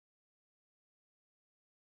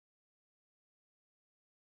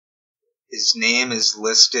His name is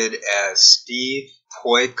listed as Steve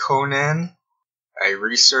Poikonen. I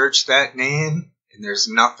researched that name, and there's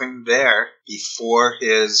nothing there before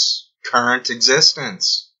his current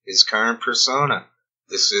existence, his current persona.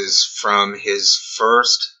 This is from his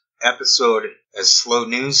first episode as Slow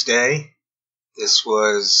News Day. This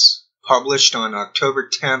was published on October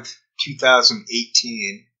 10th,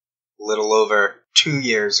 2018, a little over 2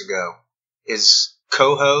 years ago. His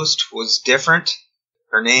co-host was different.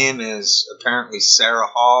 Her name is apparently Sarah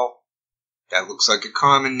Hall. That looks like a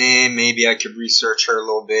common name. Maybe I could research her a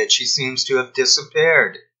little bit. She seems to have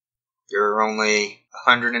disappeared. There are only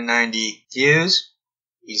 190 views.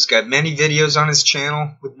 He's got many videos on his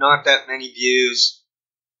channel with not that many views.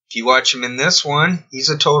 If you watch him in this one, he's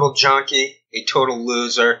a total junkie, a total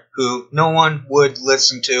loser who no one would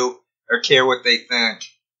listen to or care what they think.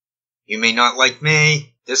 You may not like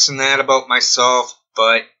me, this and that about myself,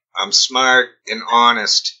 but I'm smart and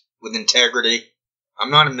honest with integrity.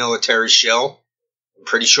 I'm not a military shill. I'm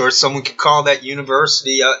pretty sure someone could call that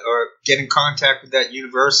university or get in contact with that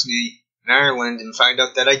university in Ireland and find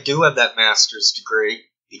out that I do have that master's degree,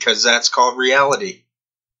 because that's called reality.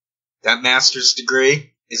 That master's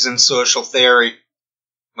degree is in social theory.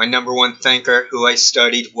 My number one thinker who I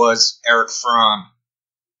studied was Erich Fromm.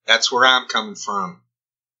 That's where I'm coming from.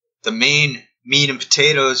 The main meat and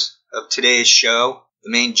potatoes of today's show,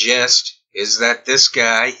 the main gist, is that this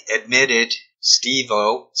guy admitted, Steve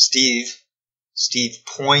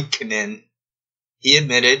Poikonen, he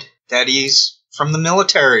admitted that he's from the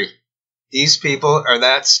military. These people are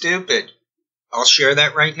that stupid. I'll share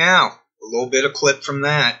that right now. A little bit of clip from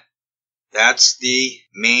that. That's the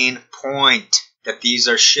main point, that these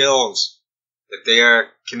are shills, that they are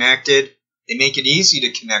connected. They make it easy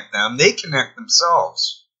to connect them. They connect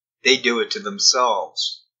themselves. They do it to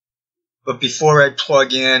themselves. But before I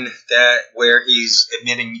plug in that where he's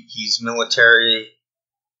admitting he's military,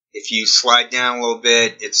 if you slide down a little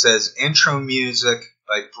bit, it says intro music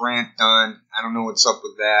by Brant Dunn. I don't know what's up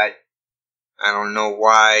with that. I don't know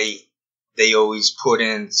why they always put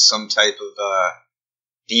in some type of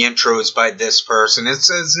the intro is by this person.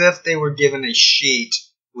 It's as if they were given a sheet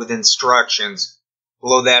with instructions.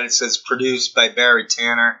 Below that it says produced by Barry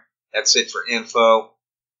Tanner. That's it for info.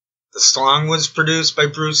 The song was produced by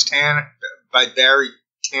Barry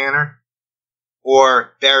Tanner,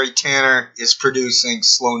 or Barry Tanner is producing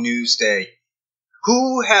Slow News Day.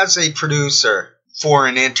 Who has a producer for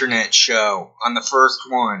an internet show on the first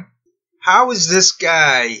one? How is this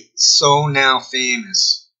guy so now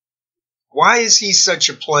famous? Why is he such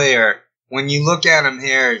a player? When you look at him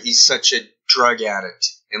here, he's such a drug addict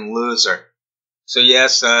and loser. So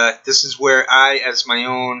yes, this is where I, as my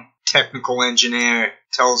own technical engineer,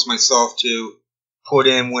 tells myself to put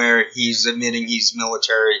in where he's admitting he's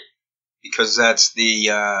military, because that's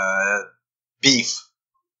the beef.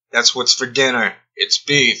 That's what's for dinner. It's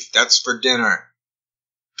beef. That's for dinner.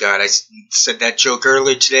 God, I said that joke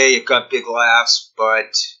earlier today. It got big laughs,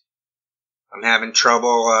 but I'm having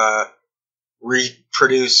trouble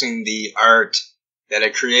reproducing the art that I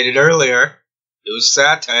created earlier. It was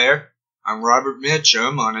satire on Robert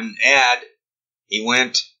Mitchum on an ad.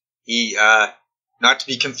 Not to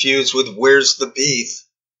be confused with Where's the Beef.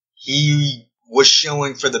 He was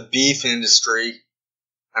shilling for the beef industry.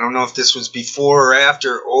 I don't know if this was before or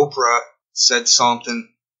after Oprah said something.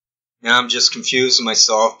 Now I'm just confusing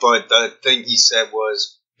myself, but the thing he said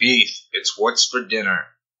was, beef, it's what's for dinner.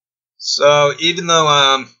 So even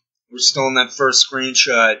though we're still in that first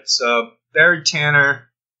screenshot, so Barry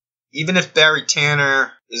Tanner, even if Barry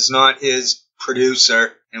Tanner is not his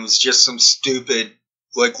producer and it was just some stupid,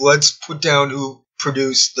 like, let's put down who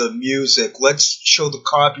produced the music, let's show the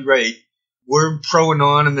copyright, we're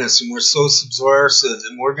pro-anonymous and we're so subversive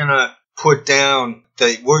and we're gonna put down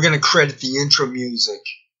we're gonna credit the intro music.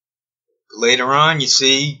 Later on, you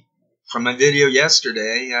see from my video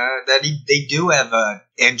yesterday that they do have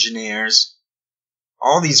engineers.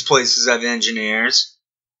 All these places have engineers.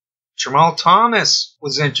 Jamal Thomas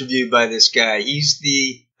was interviewed by this guy. He's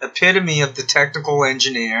the epitome of the technical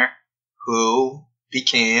engineer who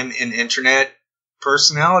became an internet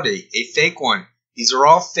personality, a fake one. These are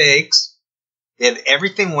all fakes. They have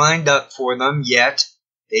everything lined up for them, yet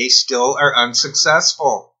they still are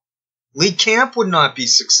unsuccessful. Lee Camp would not be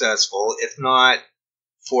successful if not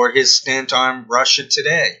for his stint on Russia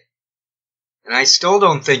Today. And I still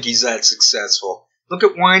don't think he's that successful. Look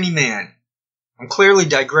at Whiny Man. I'm clearly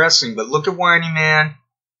digressing, but look at Whiny Man.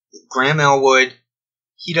 Graham Elwood.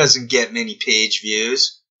 He doesn't get many page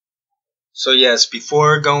views. So yes,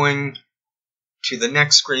 before going to the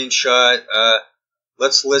next screenshot,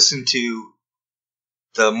 let's listen to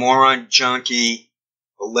the moron junkie,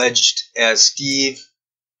 alleged as Steve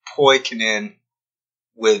Poikonen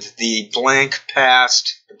with the blank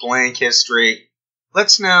past, the blank history.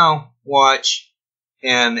 Let's now watch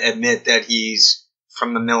him admit that he's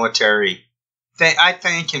from the military. I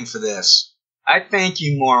thank him for this. I thank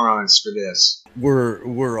you morons for this.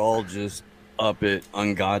 We're all just up at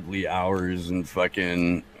ungodly hours and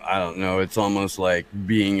fucking, I don't know, it's almost like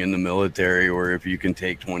being in the military where if you can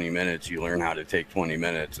take 20 minutes, you learn how to take 20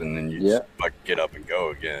 minutes and then you just fucking get up and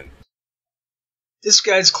go again. This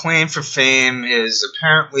guy's claim for fame is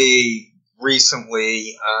apparently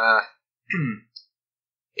recently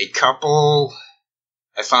a couple.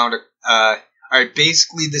 I found alright,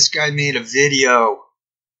 basically this guy made a video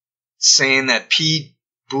saying that Pete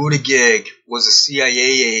Buttigieg was a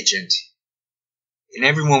CIA agent. And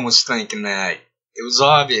everyone was thinking that. It was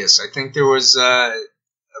obvious. I think there was a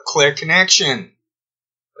clear connection.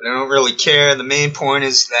 But I don't really care. The main point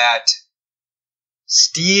is that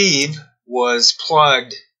Steve was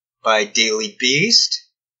plugged by Daily Beast.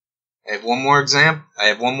 I have one more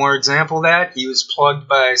example of that. He was plugged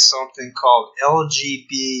by something called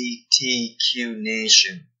LGBTQ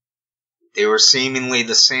Nation. They were seemingly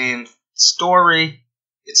the same story.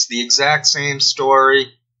 It's the exact same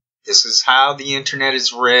story. This is how the internet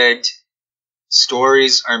is rigged.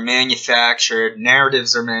 Stories are manufactured.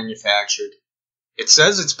 Narratives are manufactured. It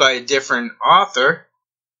says it's by a different author.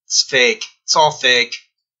 It's fake. It's all fake.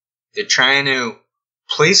 They're trying to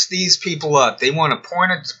place these people up. They want a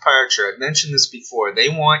point of departure. I've mentioned this before. They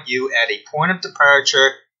want you at a point of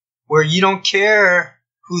departure where you don't care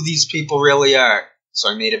who these people really are. So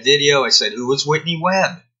I made a video. I said, who was Whitney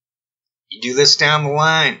Webb? You do this down the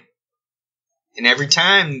line. And every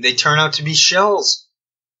time they turn out to be shills.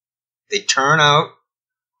 They turn out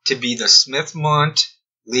to be the Smith-Mundt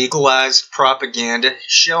legalized propaganda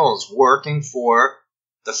shills working for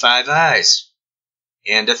the Five Eyes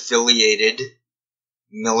and affiliated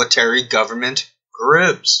military government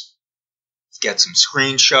groups. Let's get some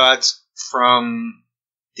screenshots from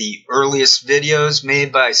the earliest videos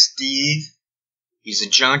made by Steve. He's a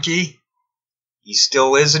junkie. He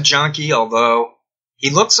still is a junkie, although he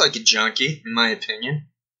looks like a junkie, in my opinion.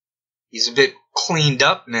 He's a bit cleaned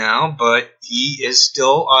up now, but he is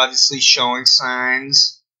still obviously showing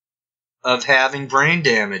signs of having brain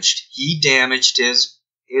damage. He damaged his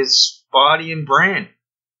body and brain.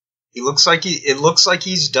 It looks like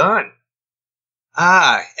he's done.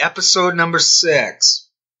 Episode number 6.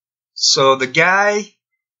 So the guy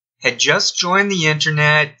had just joined the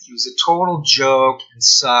internet. He was a total joke and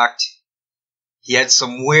sucked. He had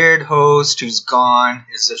some weird host who's gone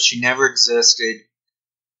as if she never existed.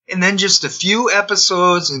 And then just a few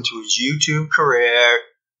episodes into his YouTube career,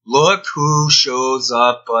 look who shows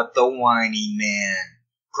up but the whiny man,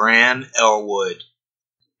 Graham Elwood.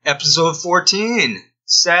 Episode 14,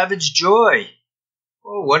 Savage Joy.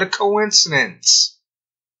 Oh, what a coincidence.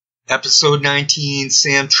 Episode 19,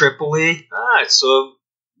 Sam Tripoli. So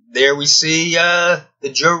there we see the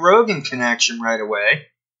Joe Rogan connection right away.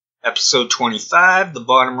 Episode 25, the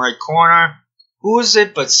bottom right corner. Who is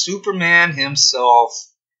it but Superman himself,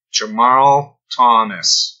 Jamal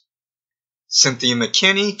Thomas. Cynthia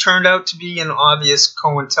McKinney turned out to be an obvious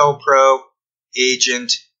COINTELPRO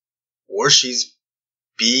agent, or she's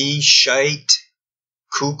shite,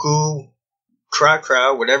 cuckoo,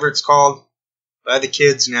 cra, whatever it's called by the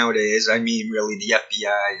kids nowadays. I mean, really, the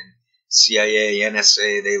FBI and CIA,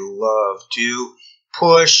 NSA, they love to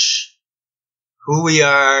push who we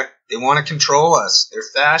are. They want to control us. They're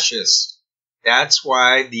fascists. That's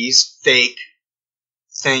why these fake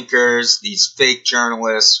thinkers, these fake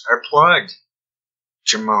journalists are plugged.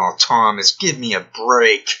 Jamal Thomas, give me a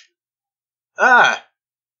break.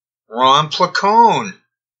 Ron Placone.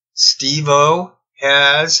 Steve-O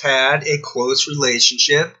has had a close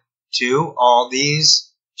relationship to all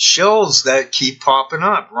these shills that keep popping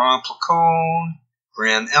up. Ron Placone,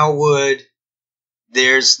 Graham Elwood.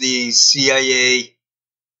 There's the CIA.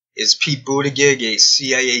 Is Pete Buttigieg a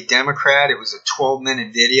CIA Democrat? It was a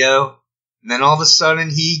 12-minute video. And then all of a sudden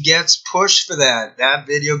he gets pushed for that. That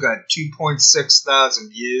video got 2.6 thousand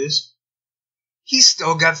views. He's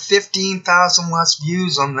still got 15,000 less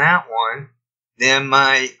views on that one than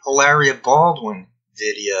my Hilaria Baldwin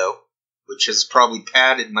video, which has probably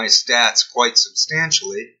padded my stats quite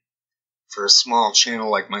substantially. For a small channel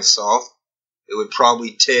like myself, it would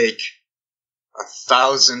probably take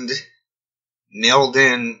 1,000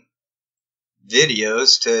 mailed-in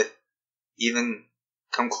videos to even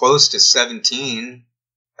come close to 17.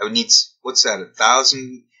 I would need, what's that,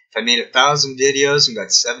 1,000? If I made 1,000 videos and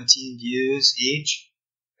got 17 views each,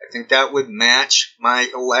 I think that would match my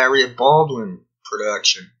Hilaria Baldwin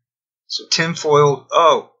production. So tinfoil,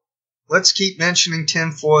 let's keep mentioning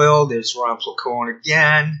tinfoil. There's Ron Placone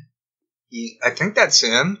again. I think that's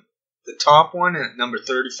him. The top one at number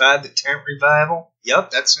 35, the Tent Revival.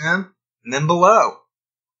 Yep, that's him. And then below,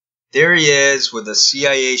 there he is with a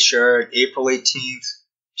CIA shirt, April 18th,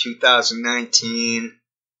 2019.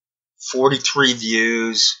 43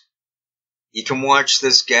 views. You can watch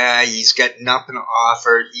this guy. He's got nothing to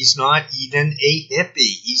offer. He's not even a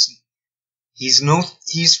hippie.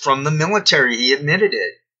 He's from the military. He admitted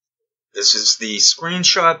it. This is the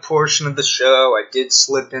screenshot portion of the show. I did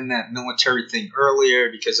slip in that military thing earlier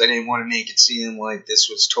because I didn't want to make it seem like this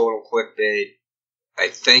was total clickbait. I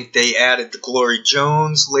think they added the Glory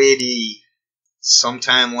Jones lady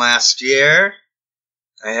sometime last year.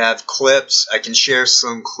 I have clips. I can share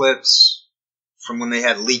some clips from when they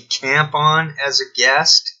had Lee Camp on as a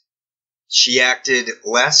guest. She acted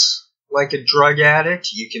less like a drug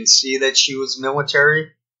addict. You can see that she was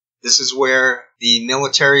military. This is where the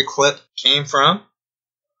military clip came from.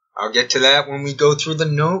 I'll get to that when we go through the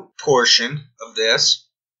note portion of this.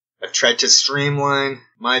 I've tried to streamline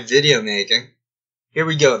my video making. Here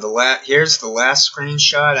we go. Here's the last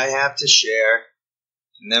screenshot I have to share.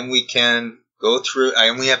 And then we can go through. I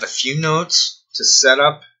only have a few notes to set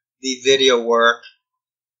up the video work.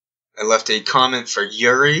 I left a comment for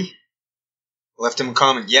Yuri. I left him a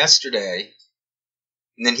comment yesterday.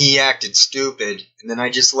 And then he acted stupid. And then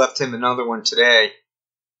I just left him another one today.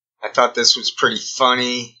 I thought this was pretty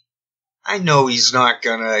funny. I know he's not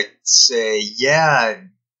gonna say, yeah,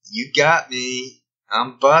 you got me.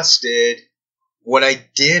 I'm busted. What I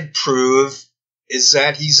did prove is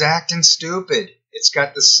that he's acting stupid. It's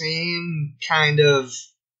got the same kind of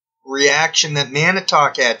reaction that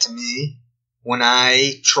Manitalk had to me when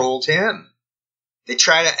I trolled him. They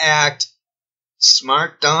try to act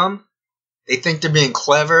smart dumb. They think they're being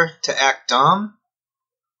clever to act dumb.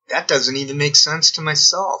 That doesn't even make sense to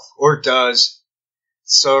myself. Or it does.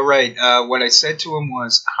 So, right, what I said to him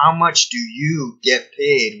was, how much do you get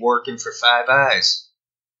paid working for Five Eyes?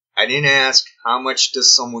 I didn't ask, how much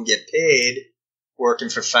does someone get paid working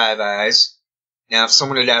for Five Eyes? Now, if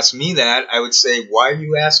someone had asked me that, I would say, why are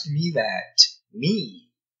you asking me that? Me?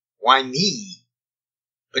 Why me?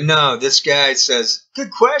 But no, this guy says,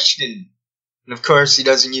 good question. And of course, he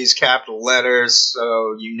doesn't use capital letters,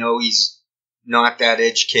 so you know he's not that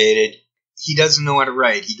educated. He doesn't know how to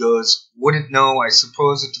write. He goes, wouldn't know. I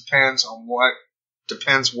suppose it depends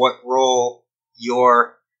what role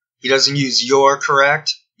he doesn't use you're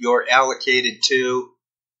correct. You're allocated to.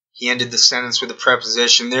 He ended the sentence with a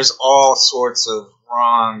preposition. There's all sorts of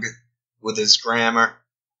wrong with his grammar.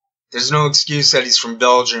 There's no excuse that he's from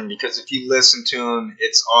Belgium, because if you listen to him,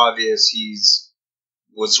 it's obvious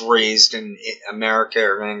was raised in America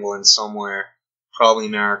or England somewhere. Probably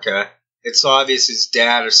America. It's obvious his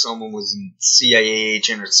dad or someone was a CIA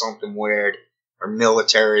agent or something weird, or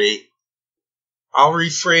military. I'll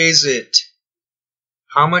rephrase it.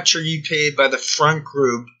 How much are you paid by the front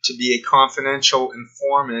group to be a confidential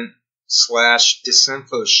informant /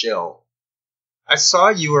 disinfo shill? I saw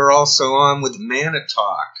you were also on with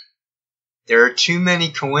Manitalk. There are too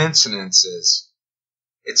many coincidences.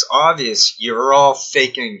 It's obvious you're all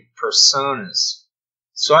faking personas.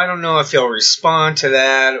 So I don't know if he'll respond to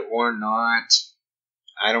that or not.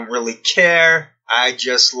 I don't really care. I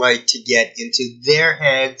just like to get into their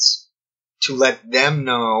heads to let them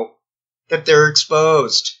know that they're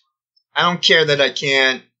exposed. I don't care that I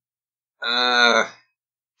can't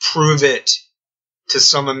prove it to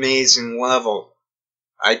some amazing level.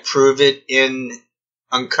 I prove it in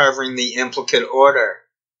uncovering the implicate order.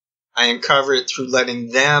 I uncover it through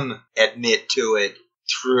letting them admit to it,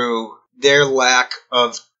 through their lack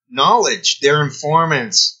of knowledge. They're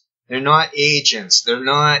informants. They're not agents. They're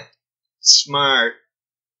not smart.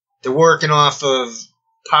 They're working off of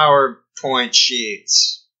PowerPoint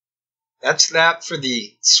sheets. That's that for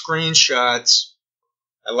the screenshots.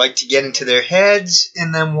 I like to get into their heads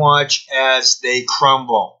and then watch as they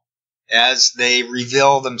crumble, as they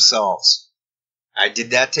reveal themselves. I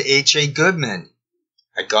did that to H.A. Goodman.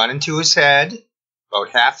 I got into his head about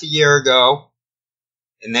half a year ago,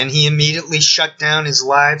 and then he immediately shut down his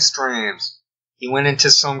live streams. He went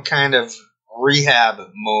into some kind of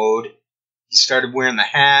rehab mode. He started wearing the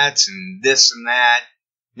hats and this and that.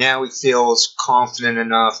 Now he feels confident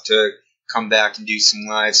enough to come back and do some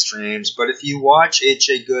live streams. But if you watch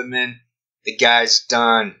H.A. Goodman, the guy's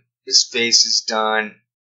done. His face is done.